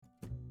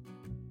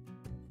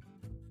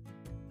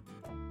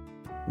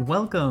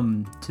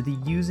Welcome to the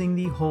Using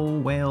the Whole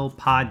Whale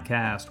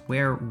podcast,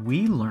 where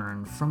we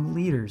learn from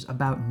leaders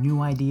about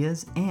new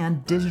ideas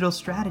and digital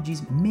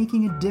strategies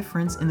making a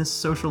difference in the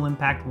social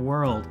impact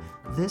world.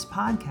 This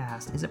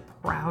podcast is a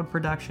proud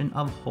production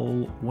of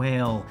Whole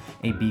Whale,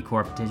 a B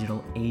Corp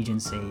digital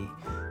agency.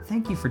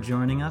 Thank you for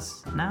joining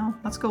us. Now,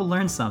 let's go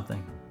learn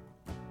something.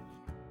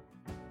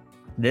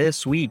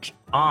 This week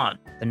on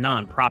the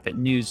Nonprofit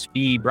News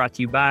Feed, brought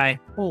to you by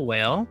Whole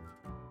Whale,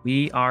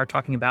 we are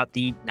talking about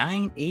the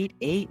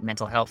 988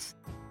 mental health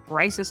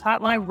crisis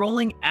hotline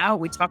rolling out.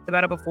 We talked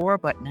about it before,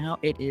 but now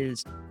it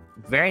is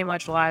very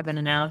much live and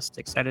announced.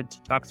 Excited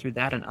to talk through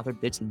that and other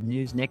bits of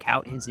news. Nick, how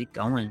is it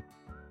going?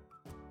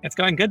 It's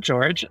going good,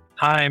 George.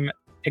 I'm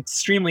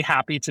extremely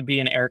happy to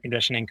be in air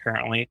conditioning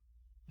currently.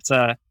 It's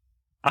a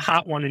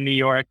hot one in New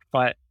York,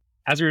 but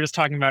as we were just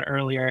talking about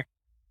earlier,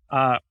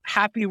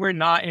 happy we're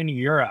not in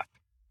Europe.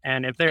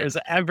 And if there is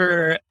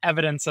ever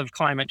evidence of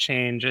climate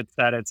change, it's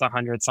that it's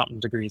 100-something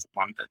degrees in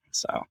London.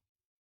 So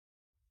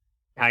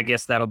I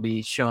guess that'll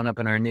be showing up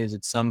in our news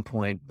at some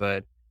point.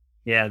 But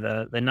yeah,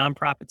 the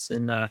nonprofits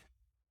in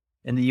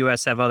the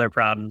US have other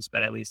problems,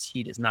 but at least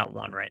heat is not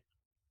one, right?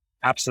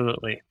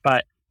 absolutely.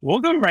 But we'll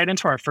go right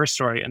into our first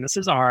story, and this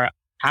is our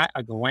At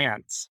a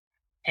Glance.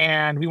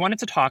 And we wanted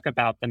to talk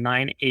about the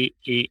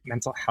 988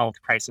 mental health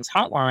crisis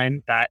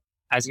hotline that,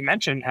 as you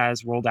mentioned,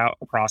 has rolled out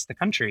across the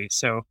country.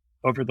 So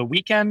over the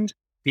weekend,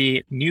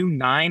 the new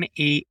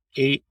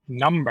 988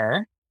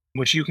 number,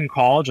 which you can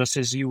call just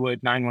as you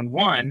would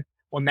 911,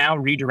 will now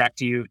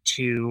redirect you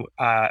to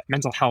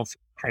mental health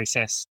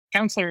crisis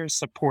counselors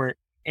support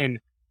in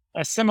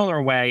a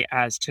similar way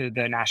as to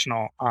the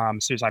National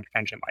Suicide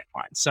Prevention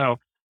Lifeline. So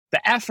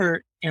the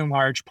effort, in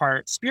large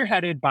part,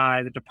 spearheaded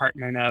by the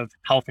Department of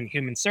Health and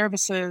Human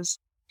Services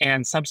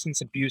and Substance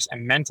Abuse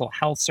and Mental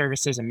Health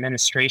Services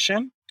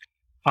Administration,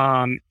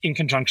 in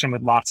conjunction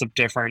with lots of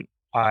different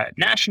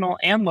national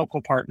and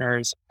local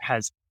partners,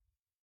 has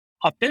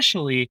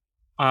officially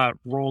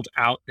rolled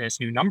out this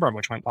new number,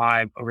 which went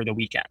live over the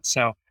weekend.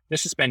 So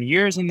this has been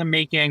years in the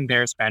making.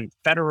 There's been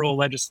federal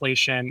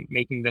legislation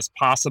making this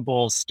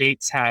possible.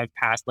 States have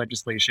passed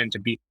legislation to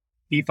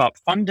beef up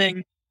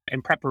funding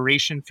in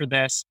preparation for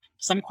this.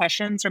 Some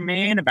questions are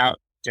made about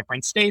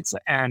different states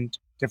and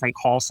different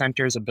call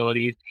centers'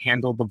 ability to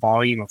handle the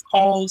volume of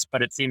calls,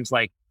 but it seems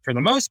like for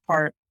the most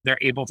part, they're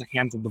able to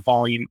handle the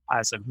volume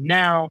as of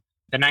now.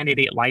 The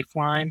 988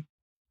 Lifeline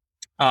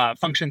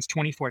functions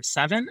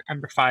 24/7 and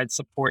provides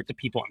support to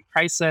people in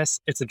crisis.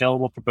 It's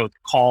available for both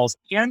calls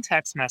and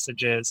text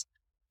messages,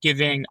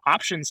 giving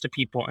options to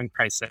people in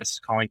crisis,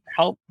 calling for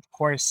help, of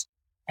course.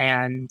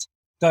 And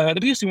the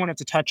piece we wanted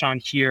to touch on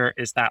here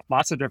is that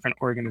lots of different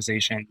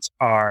organizations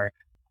are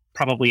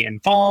probably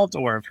involved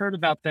or have heard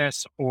about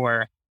this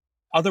or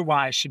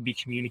otherwise should be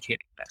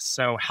communicating this.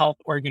 So health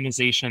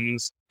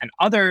organizations and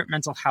other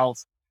mental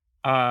health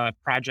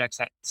projects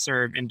that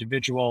serve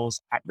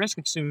individuals at risk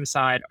of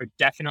suicide are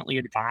definitely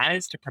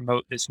advised to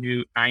promote this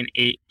new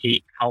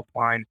 988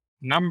 helpline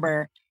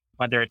number,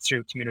 whether it's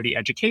through community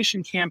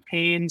education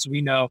campaigns.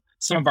 We know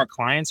some of our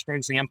clients, for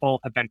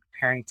example, have been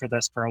preparing for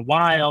this for a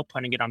while,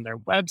 putting it on their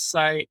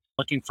website,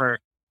 looking for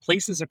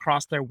places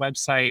across their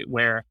website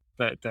where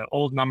the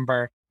old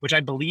number, which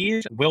I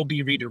believe will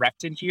be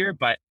redirected here,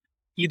 but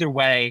either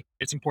way,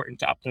 it's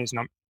important to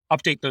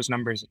update those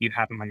numbers if you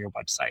have them on your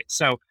website.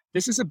 So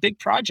this is a big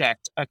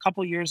project, a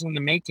couple years in the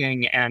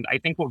making, and I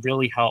think will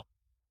really help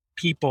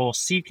people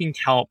seeking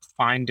help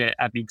find it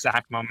at the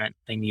exact moment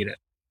they need it.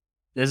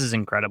 This is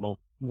incredible.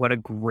 What a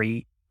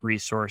great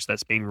resource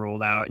that's being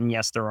rolled out. And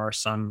yes, there are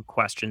some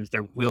questions.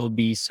 There will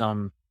be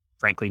some,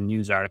 frankly,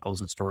 news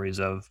articles and stories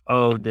of,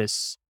 oh,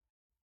 this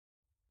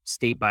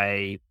state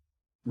by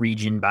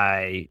region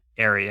by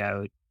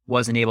area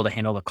wasn't able to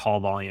handle the call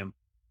volume.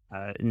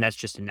 And that's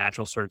just a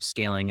natural sort of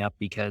scaling up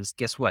because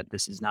guess what?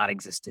 This has not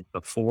existed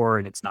before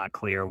and it's not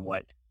clear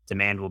what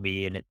demand will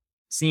be. And it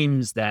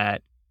seems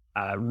that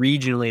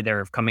regionally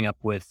they're coming up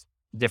with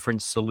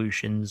different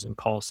solutions and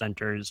call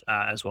centers,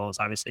 as well as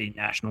obviously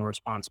national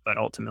response. But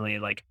ultimately,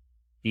 like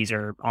these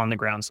are on the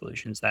ground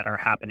solutions that are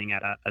happening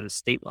at a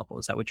state level.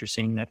 Is that what you're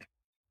seeing, Nick?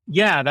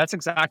 Yeah, that's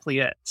exactly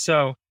it.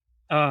 So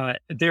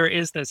there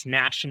is this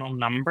national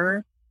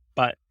number,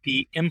 but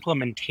the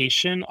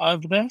implementation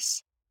of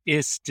this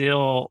is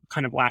still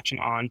kind of latching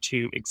on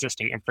to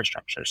existing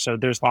infrastructure. So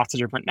there's lots of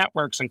different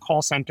networks and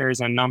call centers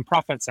and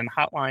nonprofits and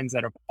hotlines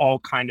that have all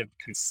kind of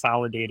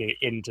consolidated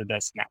into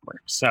this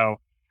network.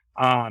 So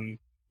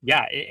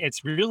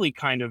it's really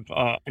kind of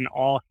an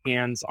all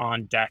hands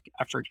on deck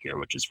effort here,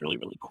 which is really,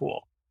 really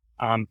cool.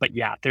 But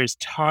yeah, there's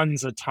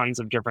tons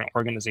of different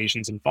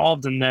organizations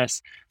involved in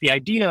this. The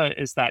idea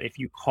is that if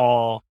you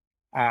call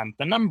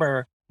the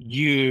number,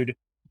 you'd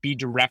be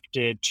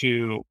directed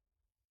to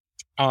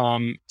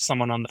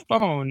someone on the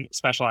phone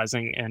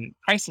specializing in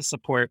crisis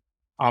support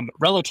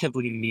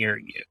relatively near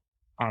you.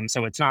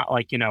 So it's not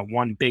like,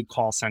 one big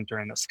call center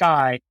in the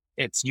sky.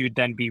 It's you'd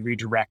then be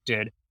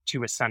redirected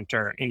to a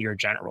center in your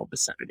general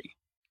vicinity.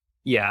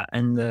 Yeah.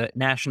 And the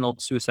National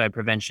Suicide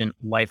Prevention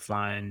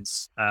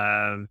Lifeline's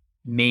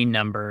main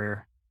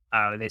number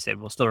They said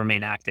will still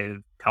remain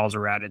active. Calls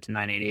are routed to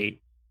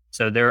 988.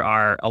 So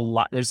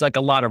there's like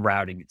a lot of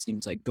routing, it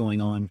seems like,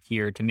 going on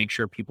here to make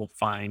sure people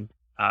find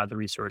the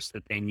resource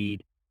that they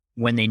need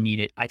when they need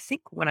it. I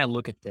think when I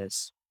look at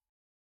this,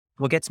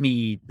 what gets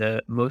me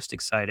the most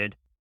excited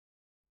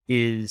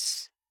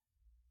is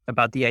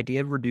about the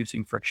idea of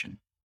reducing friction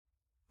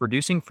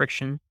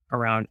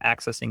around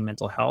accessing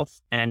mental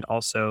health and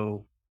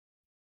also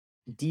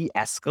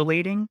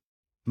de-escalating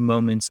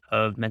moments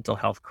of mental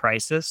health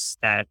crisis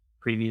that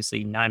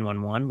previously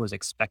 911 was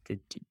expected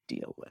to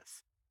deal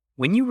with.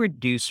 When you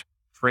reduce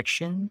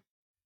friction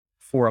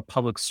for a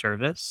public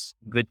service,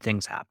 good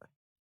things happen.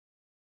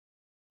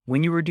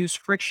 When you reduce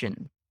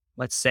friction,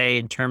 let's say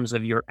in terms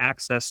of your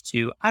access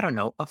to, I don't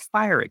know, a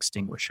fire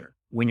extinguisher,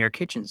 when your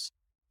kitchen's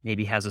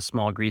maybe has a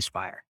small grease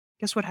fire,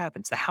 guess what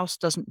happens? The house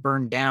doesn't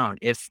burn down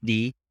if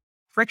the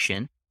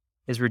friction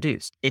is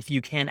reduced. If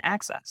you can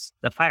access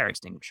the fire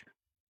extinguisher,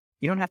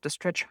 you don't have to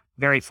stretch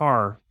very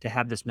far to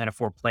have this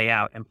metaphor play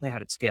out and play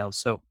out at scale.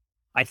 So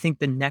I think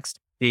the next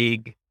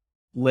big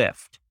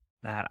lift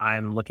that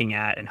I'm looking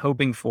at and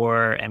hoping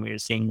for, and we're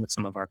seeing with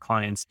some of our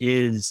clients,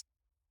 is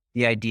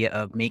the idea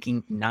of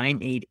making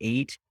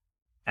 988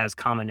 as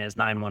common as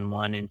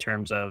 911 in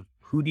terms of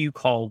who do you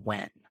call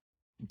when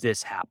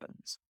this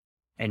happens,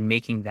 and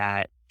making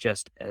that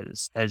just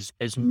as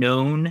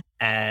known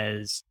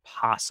as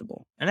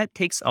possible. And that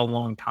takes a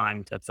long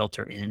time to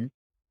filter in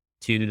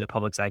to the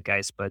public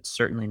zeitgeist, but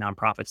certainly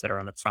nonprofits that are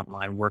on the front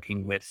line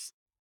working with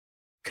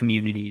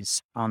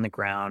communities on the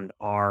ground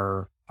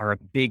are a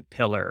big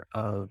pillar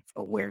of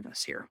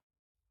awareness here.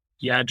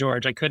 Yeah,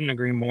 George, I couldn't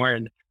agree more.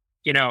 And,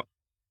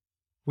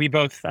 we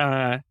both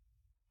are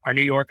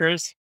New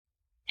Yorkers,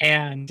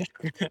 and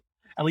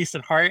at least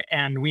at heart.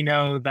 And we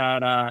know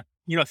that,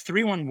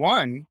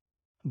 311,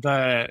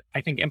 I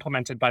think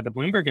implemented by the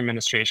Bloomberg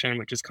administration,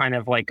 which is kind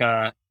of like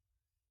a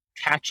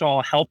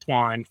catch-all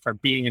helpline for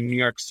being a New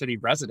York City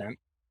resident,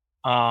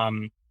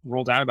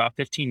 rolled out about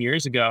 15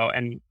 years ago.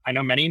 And I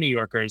know many New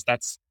Yorkers,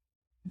 that's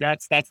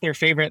their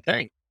favorite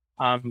thing.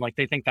 Like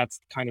they think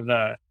that's kind of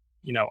a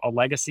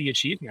legacy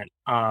achievement.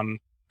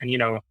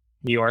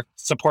 New York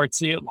supports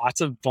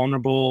lots of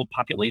vulnerable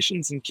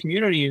populations and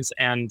communities,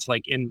 and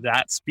like in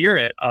that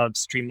spirit of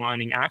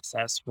streamlining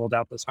access, rolled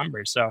out those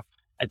numbers. So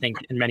I think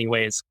in many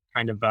ways,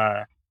 kind of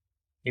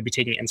maybe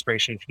taking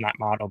inspiration from that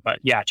model. But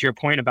yeah, to your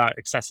point about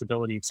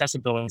accessibility is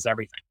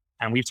everything.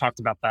 And we've talked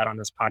about that on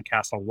this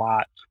podcast a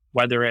lot,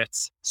 whether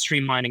it's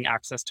streamlining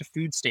access to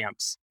food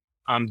stamps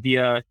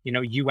via,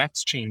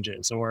 UX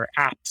changes or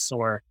apps,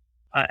 or,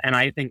 and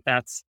I think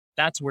that's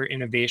where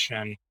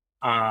innovation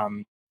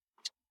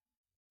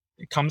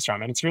it comes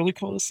from. And it's really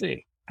cool to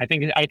see. I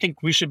think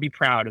we should be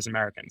proud as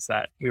Americans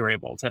that we were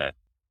able to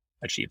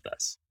achieve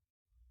this.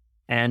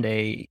 And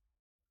a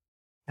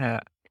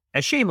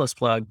shameless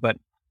plug, but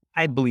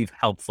I believe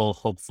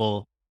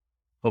hopeful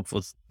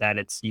that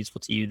it's useful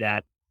to you,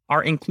 that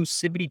our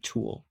inclusivity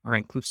tool, our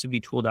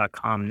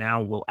inclusivitytool.com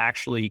now will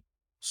actually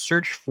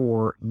search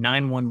for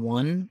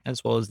 911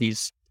 as well as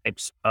these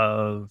types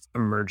of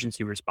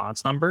emergency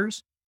response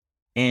numbers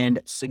and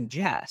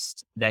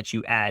suggest that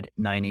you add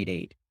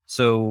 988.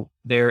 So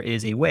there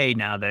is a way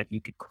now that you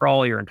could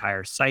crawl your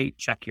entire site,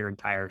 check your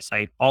entire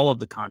site, all of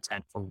the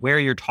content for where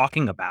you're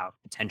talking about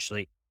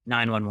potentially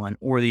 911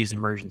 or these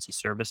emergency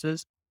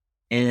services,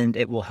 and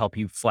it will help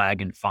you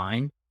flag and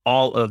find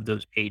all of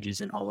those pages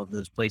in all of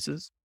those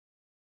places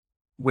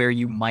where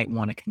you might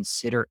want to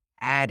consider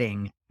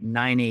adding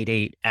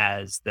 988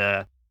 as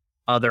the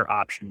other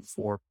option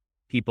for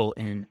people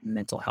in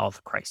mental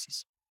health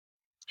crises.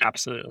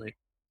 Absolutely.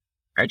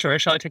 All right,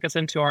 George, shall I take us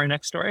into our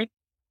next story?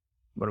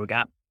 What do we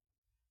got?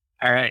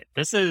 All right.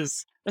 This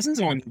is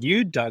one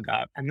you dug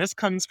up, and this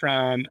comes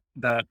from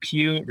the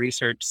Pew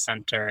Research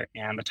Center.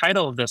 And the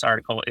title of this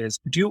article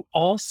is "Do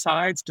All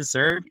Sides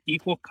Deserve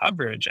Equal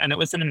Coverage?" And it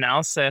was an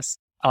analysis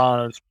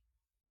of,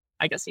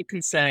 I guess you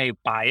can say,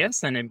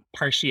 bias and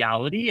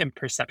impartiality and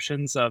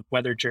perceptions of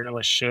whether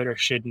journalists should or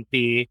shouldn't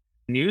be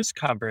news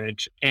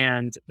coverage.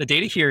 And the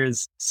data here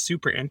is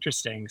super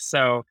interesting.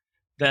 So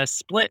the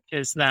split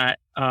is that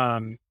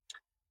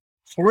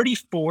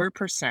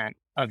 44%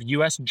 of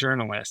US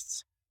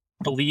journalists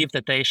believe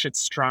that they should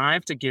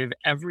strive to give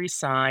every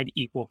side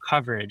equal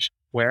coverage,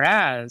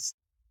 whereas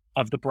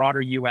of the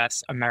broader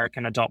US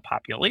American adult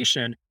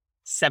population,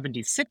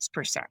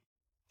 76%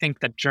 think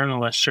that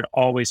journalists should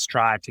always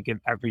strive to give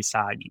every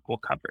side equal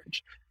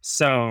coverage.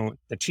 So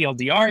the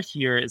TLDR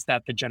here is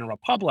that the general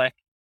public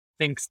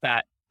thinks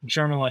that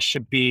journalists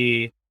should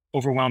be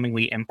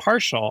overwhelmingly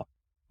impartial,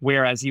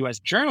 whereas US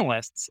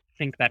journalists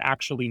think that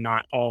actually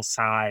not all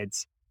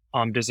sides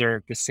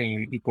deserve the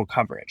same equal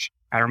coverage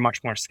and are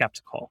much more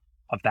skeptical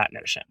of that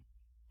notion.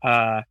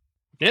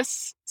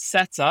 This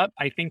sets up,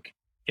 I think,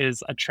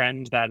 is a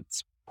trend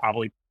that's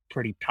probably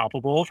pretty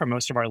palpable for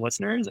most of our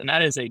listeners, and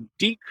that is a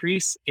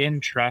decrease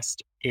in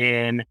trust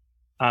in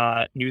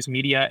news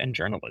media and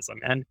journalism.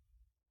 And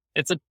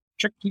it's a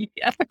tricky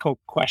ethical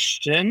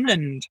question,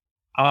 and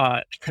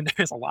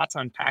there's a lot to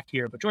unpack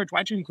here. But George,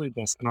 why'd you include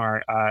this in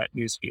our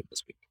news feed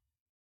this week?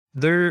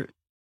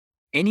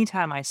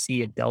 anytime I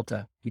see a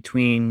delta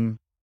between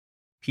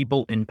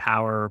people in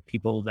power,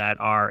 people that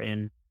are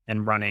in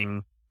and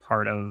running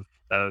part of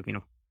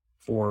the,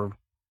 4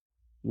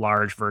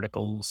 large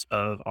verticals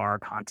of our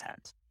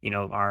content,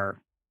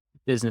 our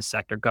business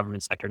sector,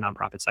 government sector,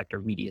 nonprofit sector,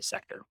 media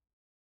sector.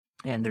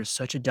 And there's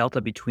such a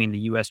delta between the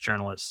US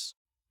journalists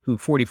who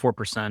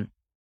 44%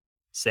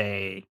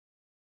 say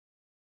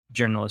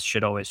journalists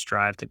should always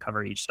strive to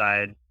cover each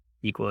side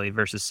equally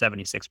versus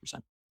 76%.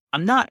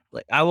 I'm not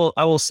like, I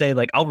will say,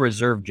 like, I'll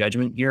reserve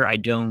judgment here. I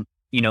don't,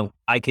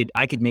 I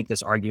could make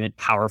this argument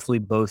powerfully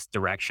both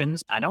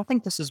directions. I don't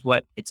think this is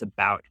what it's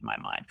about in my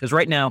mind. Because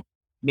right now,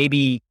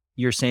 maybe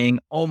you're saying,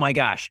 oh my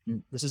gosh,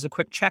 this is a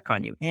quick check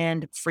on you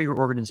and for your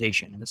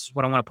organization. And this is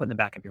what I want to put in the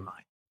back of your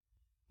mind.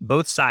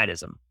 Both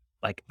sidism,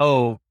 like,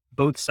 oh,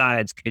 both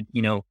sides could,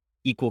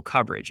 equal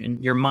coverage. And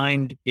your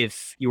mind,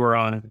 if you are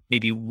on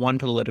maybe one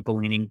political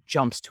leaning,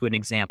 jumps to an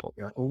example.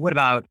 You're like, well, what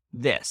about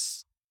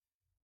this?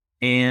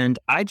 And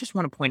I just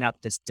want to point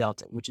out this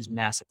delta, which is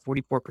massive,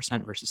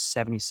 44% versus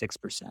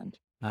 76%.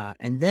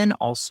 And then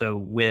also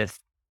with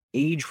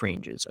age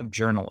ranges of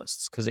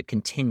journalists, because it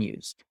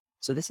continues.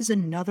 So this is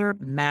another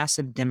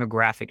massive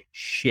demographic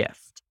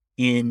shift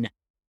in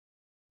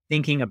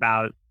thinking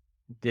about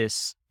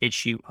this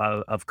issue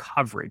of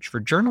coverage. For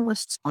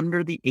journalists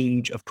under the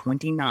age of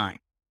 29,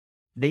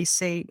 they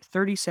say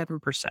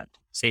 37%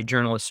 say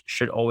journalists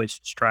should always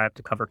strive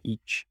to cover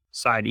each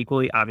side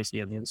equally.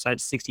 Obviously, on the other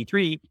side,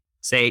 63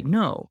 say,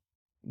 no,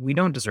 we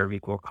don't deserve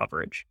equal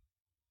coverage.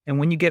 And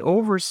when you get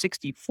over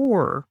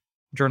 64,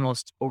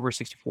 journalists over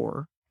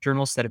 64,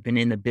 journalists that have been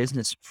in the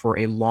business for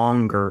a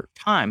longer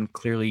time,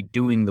 clearly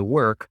doing the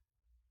work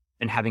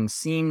and having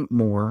seen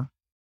more,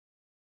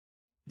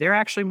 they're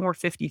actually more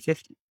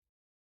 50-50.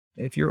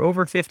 If you're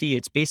over 50,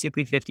 it's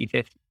basically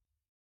 50-50.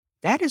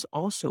 That is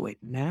also a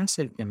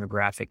massive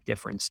demographic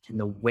difference in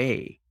the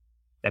way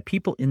that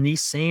people in the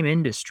same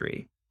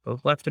industry,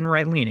 both left and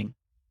right leaning,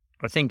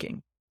 are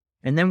thinking.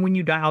 And then when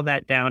you dial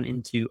that down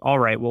into, all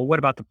right, well, what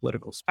about the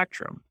political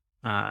spectrum?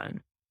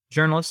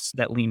 Journalists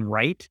that lean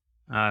right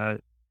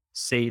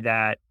say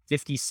that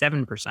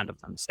 57% of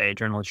them say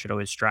journalists should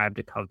always strive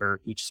to cover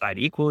each side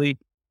equally.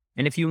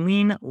 And if you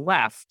lean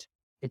left,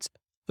 it's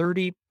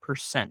 30%.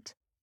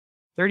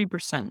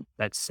 30%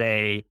 that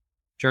say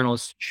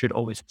journalists should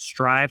always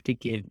strive to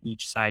give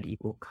each side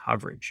equal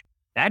coverage.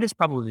 That is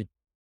probably the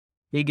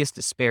biggest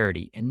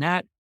disparity. And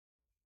that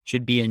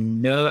should be a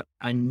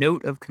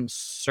note of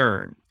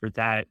concern for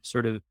that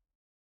sort of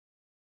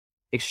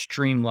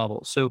extreme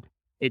level. So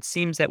it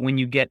seems that when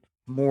you get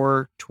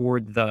more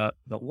toward the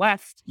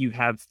left, you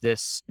have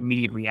this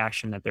immediate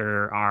reaction that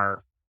there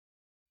are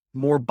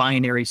more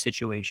binary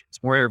situations,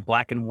 more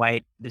black and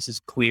white. This is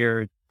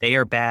clear. They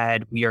are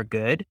bad. We are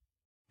good.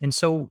 And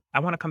so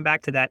I want to come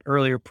back to that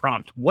earlier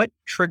prompt. What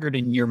triggered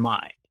in your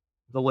mind,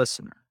 the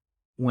listener,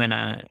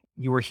 when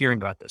you were hearing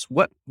about this?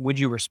 What would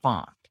you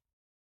respond?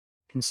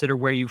 Consider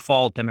where you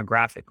fall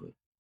demographically,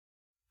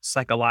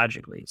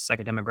 psychologically,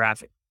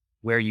 psychodemographic,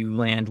 where you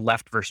land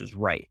left versus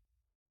right.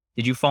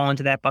 Did you fall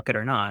into that bucket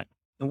or not?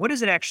 And what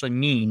does it actually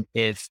mean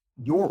if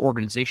your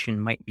organization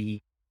might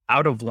be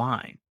out of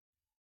line,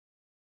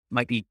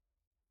 might be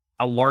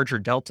a larger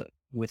delta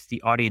with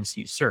the audience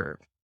you serve?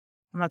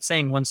 I'm not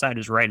saying one side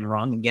is right and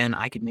wrong. Again,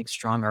 I could make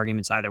strong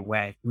arguments either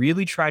way.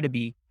 Really try to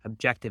be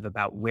objective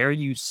about where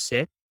you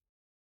sit,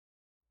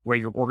 where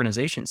your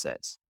organization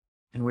sits,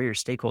 and where your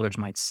stakeholders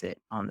might sit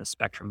on the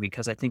spectrum,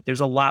 because I think there's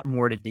a lot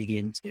more to dig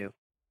into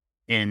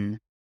in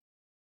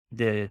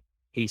the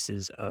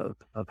cases of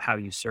how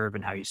you serve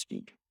and how you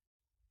speak.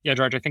 Yeah,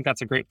 George, I think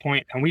that's a great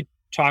point. And we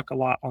talk a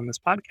lot on this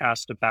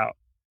podcast about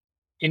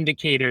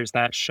indicators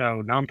that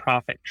show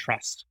nonprofit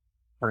trust,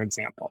 for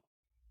example.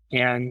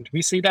 And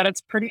we see that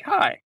it's pretty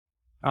high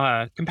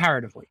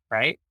comparatively,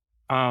 right?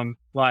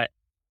 But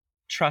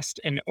trust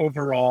in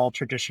overall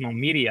traditional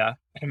media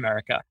in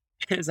America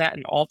is at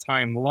an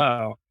all-time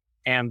low.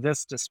 And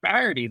this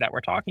disparity that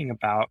we're talking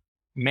about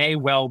may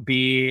well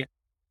be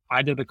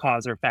either the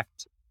cause or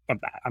effect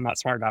of that. I'm not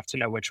smart enough to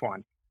know which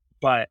one.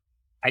 But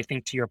I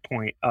think to your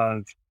point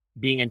of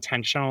being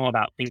intentional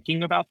about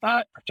thinking about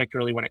that,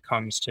 particularly when it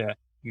comes to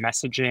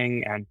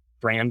messaging and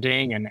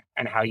branding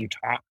and how you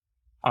talk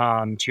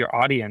to your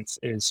audience,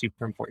 is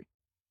super important.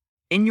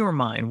 In your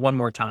mind, one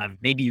more time,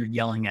 maybe you're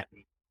yelling at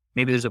me.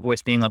 Maybe there's a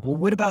voice being like, well,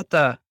 what about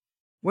the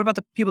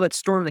people that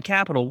stormed the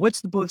Capitol?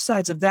 What's the both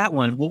sides of that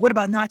one? Well, what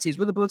about Nazis?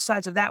 What are the both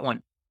sides of that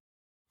one?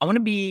 I want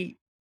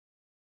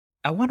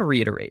to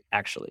reiterate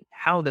actually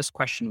how this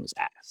question was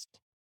asked.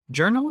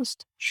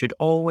 Journalists should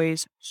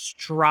always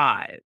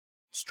strive,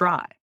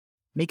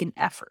 make an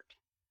effort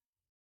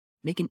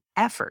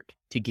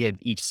to give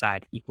each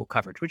side equal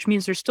coverage, which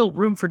means there's still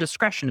room for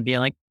discretion to be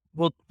like,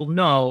 well,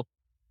 no,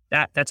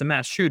 that's a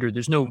mass shooter.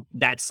 There's no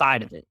that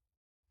side of it.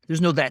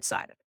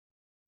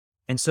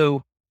 And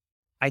so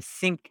I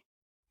think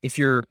if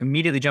you're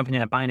immediately jumping in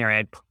that binary,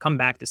 I'd come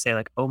back to say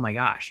like, oh my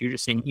gosh, you're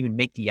just saying even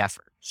make the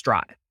effort,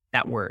 strive,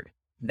 that word.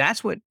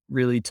 That's what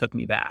really took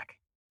me back.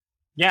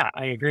 Yeah,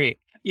 I agree.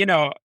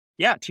 To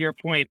your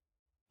point,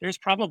 there's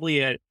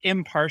probably an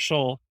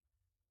impartial,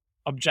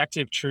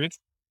 objective truth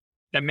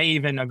that may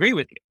even agree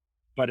with you.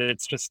 But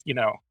it's just,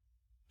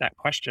 that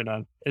question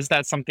of, is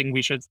that something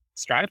we should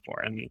strive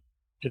for? And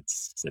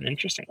it's an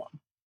interesting one.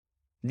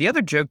 The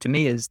other joke to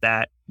me is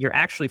that you're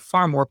actually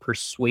far more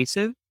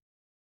persuasive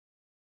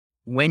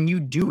when you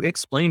do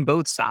explain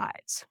both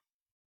sides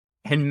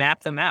and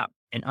map them out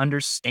and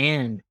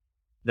understand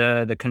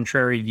the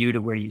contrary view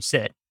to where you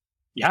sit.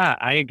 Yeah,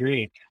 I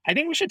agree. I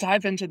think we should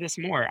dive into this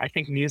more. I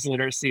think news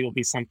literacy will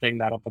be something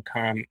that'll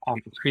become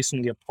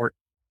increasingly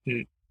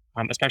important,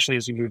 especially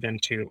as we move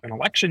into an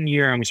election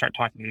year and we start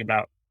talking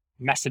about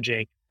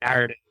messaging,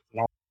 narrative,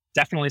 and all.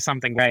 Definitely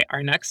something great.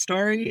 Our next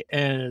story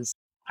is,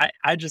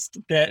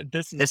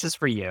 This is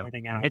for you.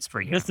 starting out. It's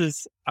for you. This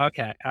is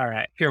okay. All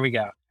right, here we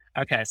go.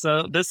 Okay,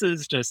 so this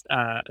is just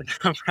a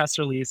press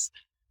release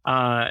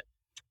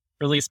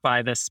released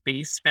by the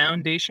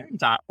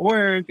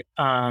spacefoundation.org,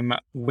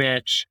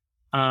 which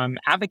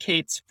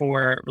advocates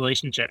for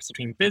relationships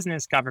between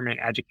business, government,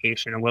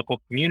 education, and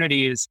local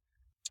communities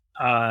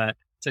to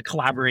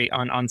collaborate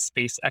on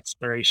space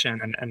exploration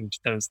and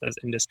those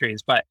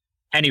industries. But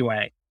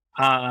anyway,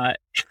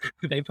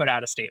 they put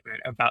out a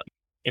statement about,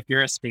 if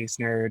you're a space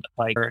nerd,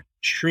 like, you're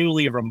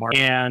truly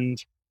remarkable. And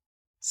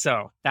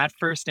so that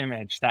first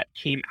image that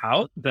came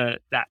out,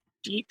 that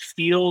deep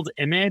field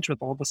image with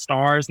all the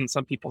stars, and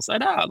some people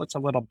said, it looks a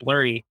little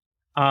blurry.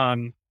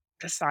 The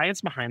science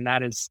behind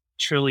that is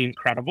truly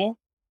incredible.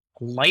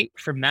 Light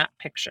from that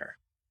picture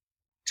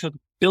took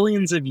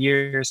billions of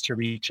years to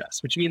reach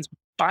us, which means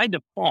by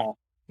default,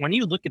 when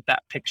you look at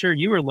that picture,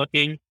 you are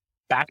looking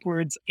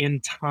backwards in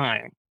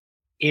time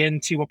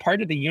into a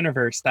part of the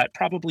universe that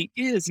probably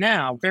is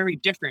now very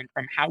different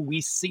from how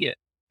we see it,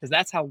 because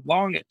that's how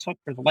long it took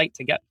for the light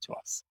to get to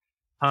us.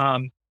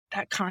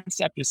 That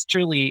concept is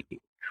truly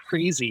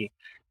crazy.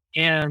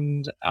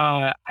 And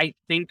I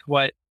think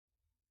what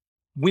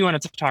we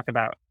wanted to talk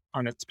about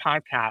on this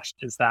podcast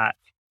is that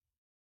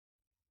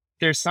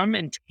there's some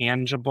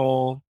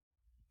intangible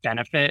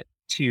benefit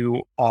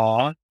to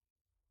awe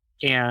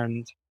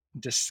and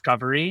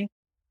discovery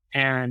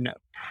and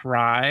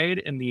pride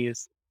in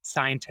these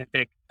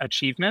scientific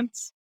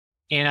achievements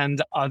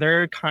and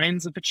other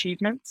kinds of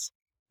achievements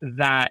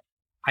that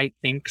I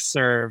think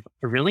serve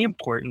a really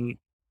important,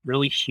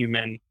 really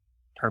human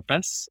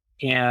purpose.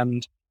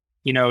 And,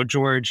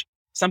 George,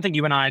 something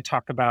you and I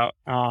talk about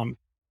and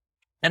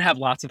have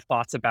lots of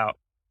thoughts about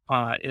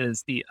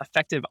is the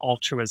effective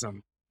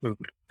altruism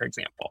movement, for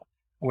example,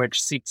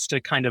 which seeks to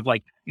kind of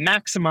like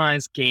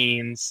maximize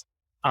gains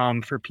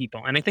for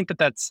people. And I think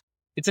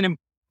it's an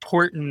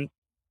important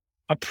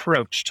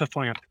approach to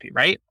philanthropy,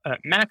 right?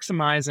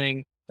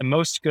 Maximizing the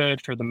most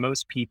good for the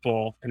most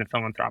people in a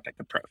philanthropic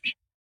approach.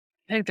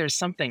 I think there's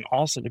something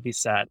also to be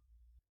said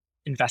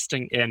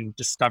investing in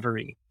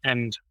discovery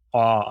and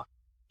awe,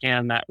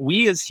 and that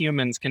we as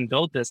humans can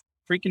build this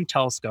freaking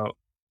telescope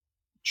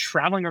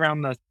traveling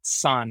around the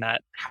sun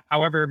at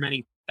however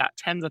many, that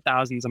tens of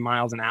thousands of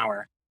miles an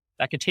hour,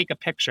 that could take a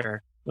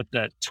picture with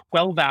the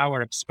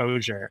 12-hour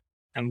exposure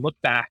and look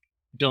back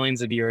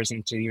billions of years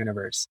into the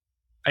universe.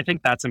 I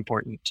think that's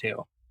important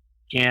too.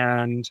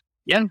 And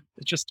yeah,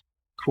 it's just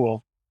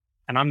cool.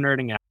 And I'm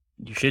nerding out.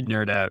 You should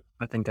nerd out.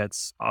 I think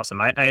that's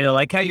awesome. I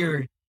like how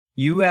you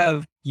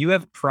have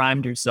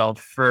primed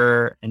yourself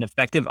for an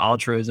effective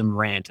altruism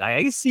rant.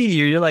 I see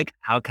you. You're like,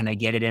 how can I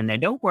get it in there?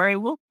 Don't worry,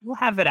 we'll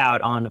have it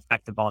out on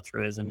effective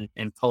altruism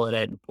and pull it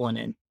in and pull it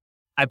in.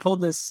 I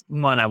pulled this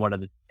one. I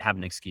wanted to have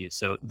an excuse.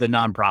 So the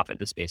nonprofit,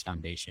 the Space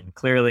Foundation,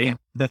 clearly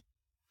the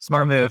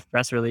smart move,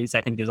 press release.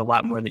 I think there's a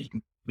lot more that you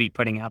can be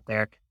putting out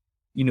there.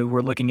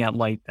 We're looking at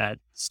light that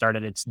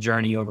started its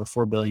journey over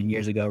 4 billion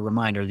years ago.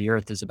 Reminder, the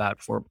Earth is about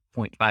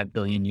 4.5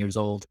 billion years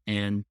old,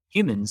 and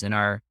humans in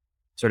our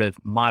sort of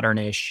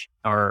modernish,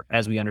 or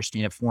as we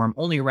understand it, form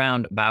only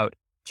around about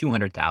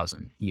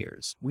 200,000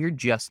 years. We're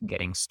just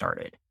getting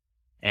started.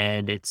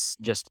 And it's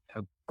just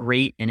a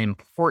great and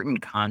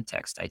important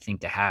context, I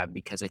think, to have,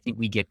 because I think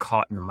we get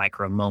caught in the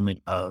micro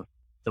moment of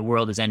the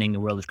world is ending, the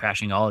world is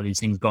crashing, all of these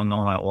things going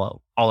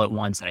on all at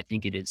once. And I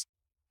think it is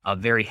a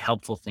very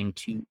helpful thing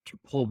to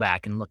pull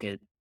back and look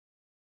at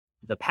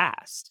the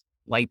past,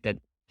 light that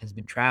has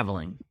been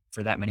traveling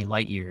for that many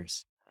light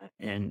years,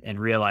 and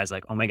realize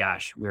like, oh my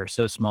gosh, we're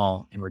so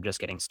small and we're just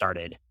getting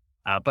started.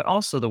 But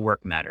also the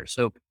work matters.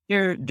 So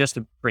here, just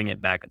to bring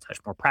it back a touch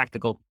more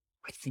practical,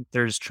 I think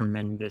there's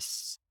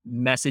tremendous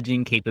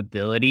messaging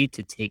capability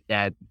to take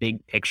that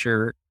big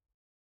picture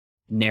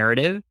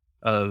narrative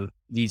of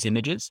these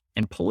images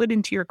and pull it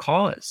into your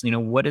cause.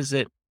 What does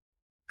it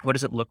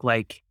look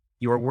like,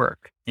 your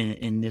work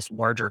in this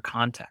larger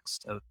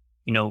context of,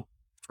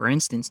 for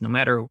instance, no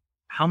matter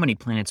how many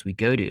planets we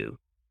go to,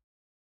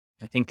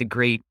 I think the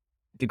great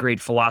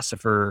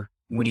philosopher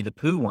Winnie the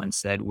Pooh once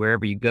said,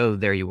 wherever you go,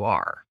 there you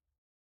are.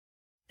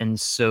 And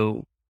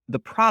so the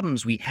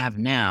problems we have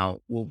now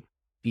will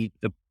be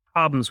the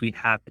problems we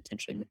have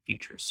potentially in the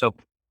future. So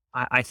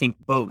I think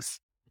both,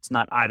 it's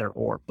not either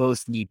or,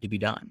 both need to be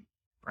done,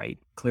 right?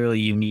 Clearly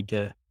you need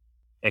to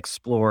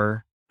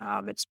explore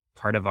It's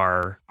part of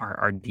our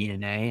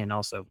DNA, and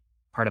also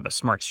part of a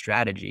smart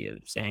strategy of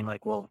saying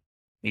like, well,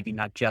 maybe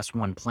not just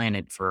one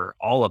planet for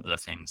all of the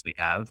things we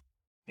have.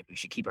 Maybe we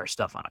should keep our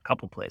stuff on a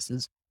couple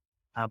places.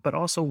 But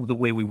also the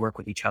way we work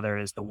with each other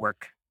is the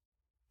work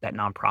that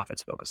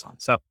nonprofits focus on.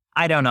 So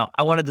I don't know.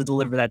 I wanted to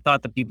deliver that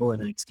thought to people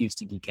and an excuse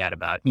to geek out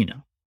about,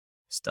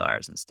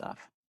 stars and stuff.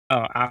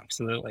 Oh,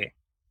 absolutely.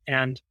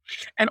 And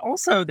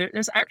also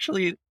there's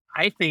actually,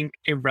 I think,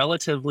 a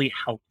relatively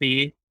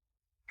healthy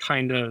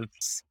kind of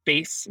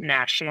space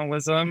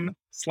nationalism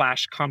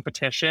slash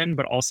competition,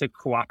 but also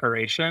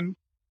cooperation,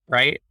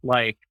 right?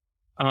 Like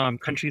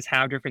countries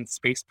have different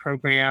space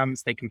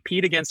programs. They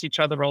compete against each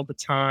other all the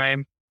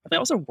time, but they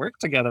also work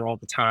together all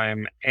the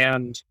time.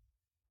 And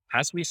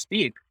as we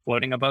speak,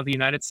 floating above the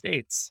United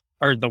States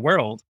or the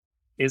world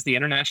is the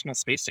International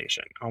Space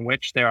Station, on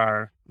which there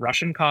are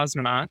Russian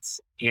cosmonauts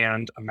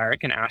and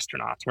American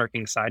astronauts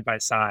working side by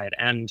side.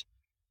 And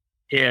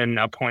in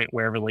a point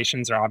where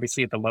relations are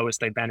obviously at the lowest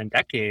they've been in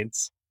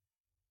decades,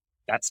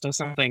 that's still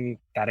something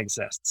that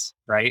exists,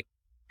 right?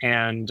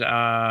 And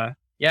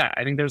yeah,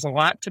 I think there's a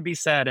lot to be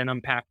said and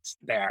unpacked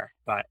there,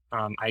 but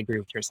I agree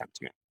with your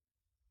sentiment.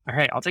 All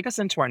right, I'll take us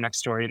into our next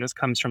story. This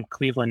comes from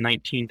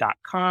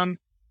cleveland19.com.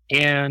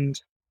 And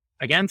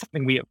again,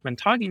 something we have been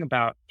talking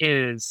about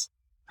is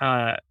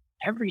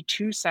every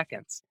 2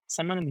 seconds,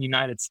 someone in the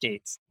United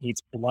States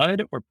needs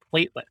blood or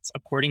platelets,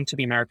 according to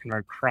the American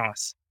Red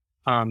Cross.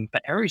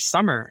 But every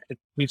summer,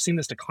 we've seen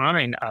this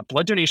decline.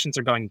 Blood donations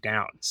are going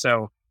down.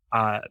 So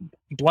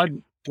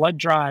blood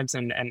drives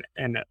and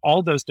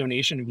all those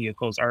donation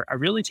vehicles are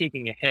really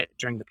taking a hit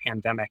during the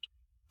pandemic.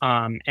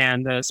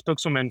 And the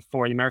spokeswoman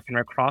for the American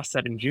Red Cross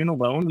said in June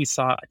alone, we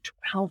saw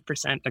a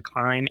 12%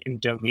 decline in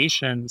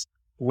donations,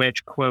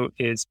 which, quote,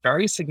 is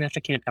very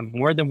significant and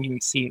more than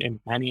we've seen in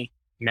many,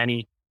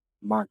 many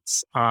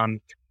months. And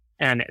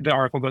the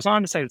article goes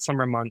on to say that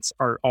summer months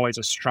are always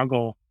a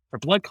struggle for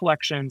blood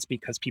collections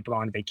because people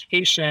are on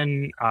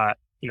vacation,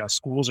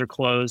 schools are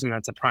closed, and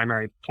that's a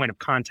primary point of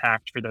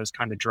contact for those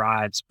kind of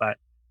drives. But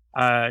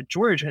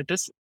George,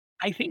 this,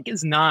 I think,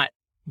 is not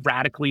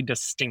radically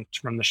distinct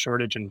from the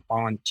shortage in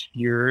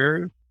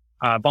volunteers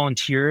and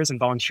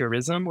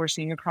volunteerism we're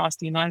seeing across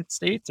the United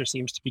States. There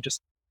seems to be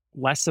just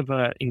less of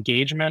a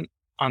engagement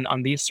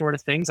on these sort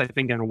of things. I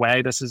think in a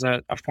way, this is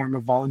a form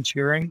of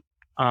volunteering.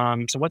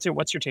 So what's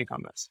your take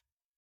on this?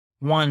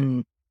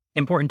 One,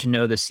 important to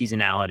know the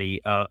seasonality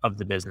of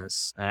the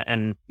business.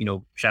 And,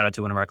 shout out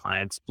to one of our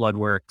clients,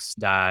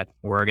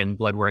 Bloodworks.org and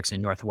Bloodworks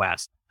in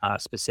Northwest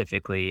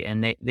specifically.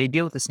 And they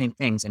deal with the same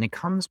things. And it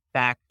comes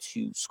back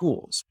to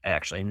schools,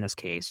 actually, in this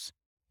case,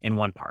 in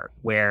one part,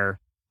 where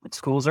when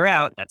schools are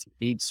out, that's a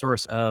big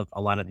source of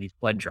a lot of these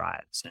blood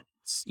drives. And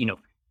it's,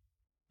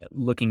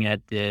 looking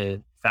at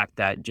the fact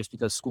that just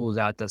because school is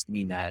out doesn't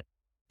mean that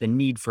the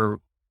need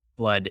for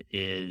blood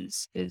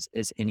is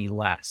any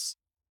less.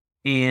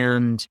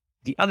 And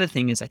the other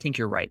thing is, I think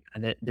you're right.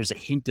 That there's a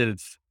hint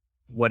of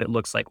what it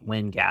looks like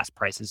when gas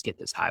prices get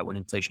this high, when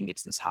inflation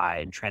gets this high,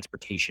 and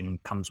transportation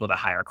comes with a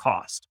higher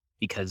cost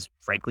because,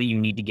 frankly,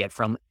 you need to get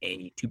from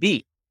A to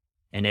B.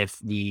 And if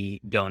the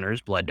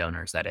donors, blood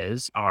donors, that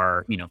is,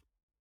 are,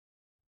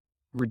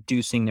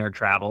 reducing their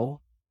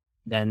travel,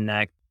 then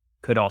that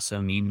could also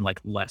mean like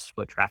less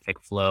foot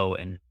traffic flow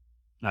and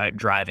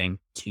driving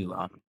to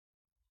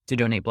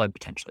donate blood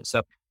potentially.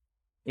 So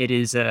it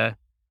is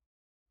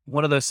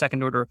one of those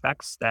second order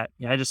effects that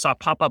I just saw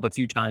pop up a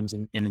few times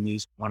in the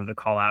news. Wanted to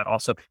call out.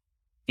 Also,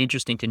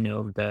 interesting to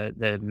know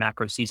the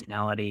macro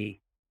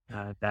seasonality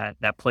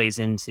that plays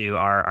into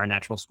our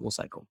natural school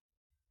cycle.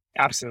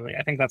 Absolutely,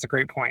 I think that's a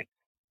great point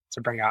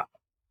to bring up.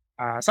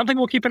 Something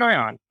we'll keep an eye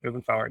on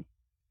moving forward.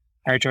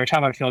 All right, George, how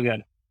about Feel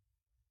Good?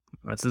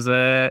 This is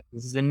a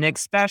Nick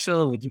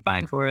special. What'd you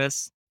find for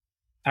us?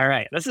 All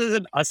right, this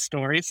isn't a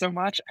story so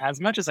much as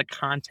a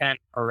content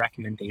or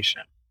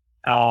recommendation.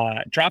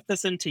 Drop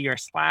this into your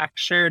Slack,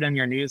 share it in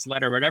your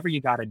newsletter, whatever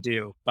you got to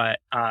do. But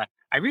I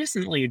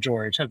recently,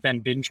 George, have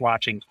been binge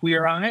watching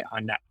Queer Eye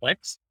on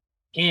Netflix.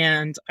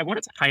 And I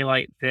wanted to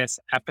highlight this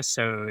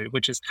episode,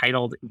 which is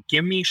titled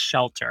Gimme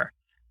Shelter,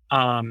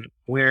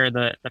 where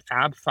the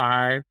Fab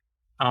Five,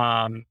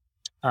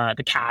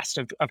 the cast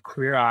of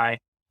Queer Eye,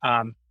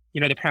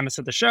 the premise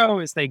of the show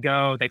is they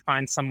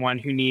find someone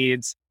who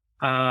needs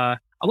a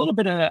little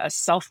bit of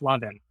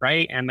self-loving,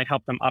 right? And they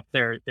help them up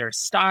their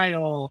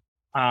style,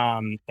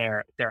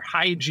 their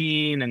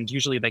hygiene, and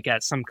usually they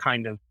get some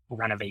kind of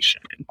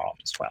renovation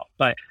involved as well.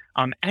 But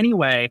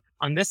anyway,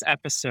 on this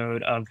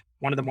episode of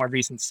one of the more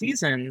recent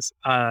seasons,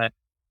 the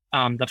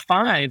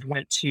five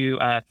went to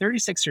a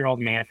 36-year-old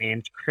man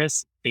named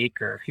Chris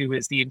Baker, who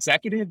is the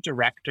executive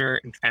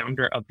director and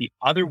founder of the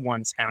Other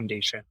Ones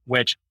Foundation,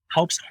 which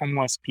helps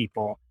homeless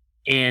people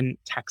in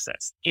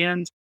Texas.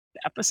 And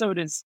the episode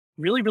is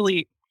really,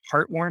 really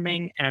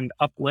heartwarming and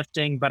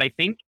uplifting. But I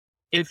think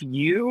if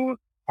you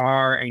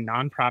are a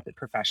nonprofit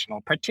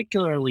professional,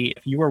 particularly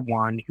if you are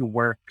one who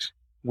works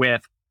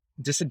with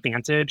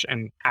disadvantaged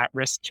and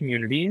at-risk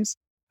communities,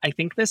 I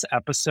think this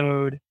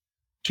episode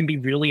can be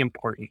really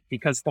important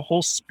because the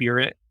whole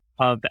spirit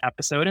of the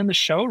episode and the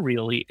show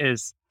really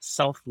is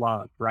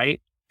self-love,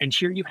 right? And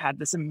here you had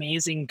this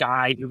amazing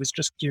guy who was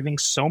just giving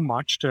so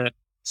much to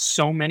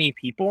so many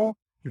people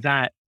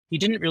that he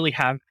didn't really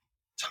have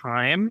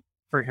time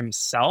for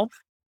himself,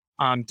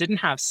 didn't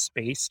have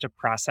space to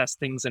process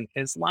things in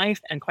his life,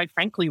 and quite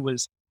frankly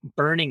was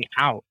burning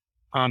out,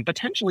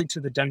 potentially to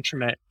the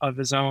detriment of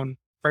his own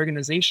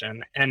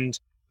organization. And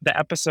the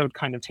episode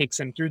kind of takes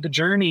him through the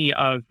journey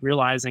of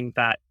realizing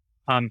that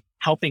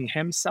helping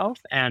himself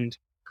and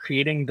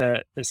creating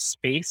the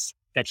space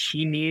that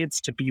he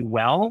needs to be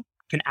well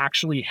can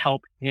actually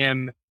help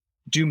him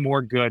do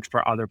more good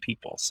for other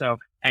people. So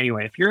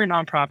anyway, if you're a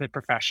nonprofit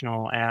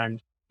professional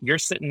and you're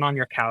sitting on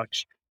your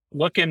couch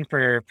looking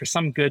for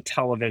some good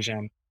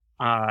television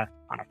on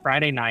a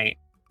Friday night,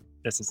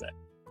 this is it.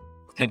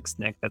 Thanks,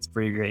 Nick. That's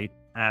pretty great.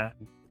 And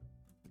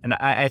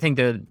I think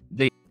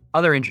the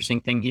other interesting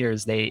thing here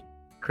is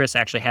Chris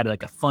actually had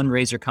like a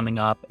fundraiser coming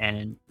up,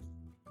 and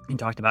he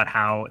talked about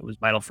how it was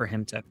vital for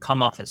him to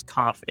come off as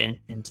confident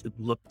and to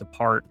look the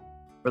part,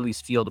 or at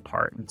least feel the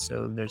part. And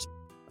so it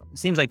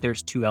seems like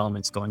there's two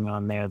elements going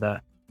on there: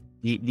 the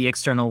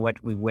external,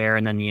 what we wear,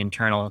 and then the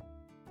internal,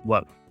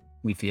 what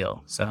we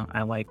feel. So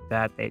I like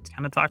that they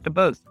kind of talked to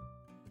both.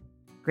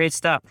 Great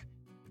stuff.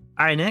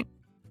 All right, Nick,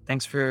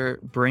 thanks for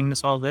bringing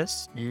us all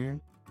this,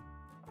 and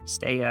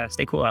stay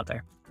cool out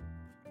there.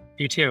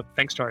 You too.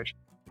 Thanks, George.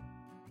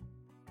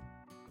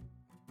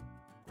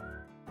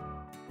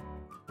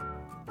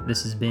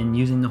 This has been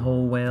Using the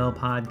Whole Whale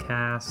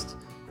podcast.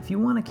 If you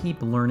want to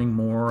keep learning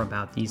more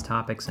about these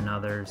topics and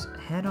others,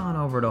 head on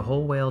over to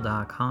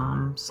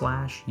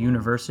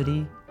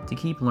wholewhale.com/university to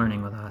keep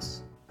learning with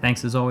us.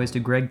 Thanks as always to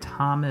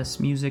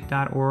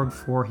GregThomasMusic.org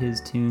for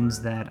his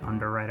tunes that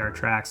underwrite our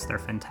tracks. They're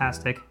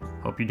fantastic.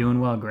 Hope you're doing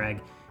well,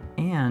 Greg.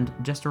 And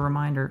just a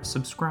reminder,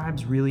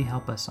 subscribes really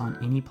help us on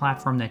any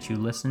platform that you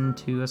listen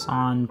to us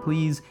on.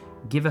 Please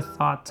give a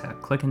thought to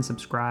click and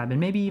subscribe, and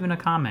maybe even a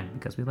comment,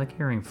 because we like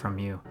hearing from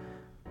you.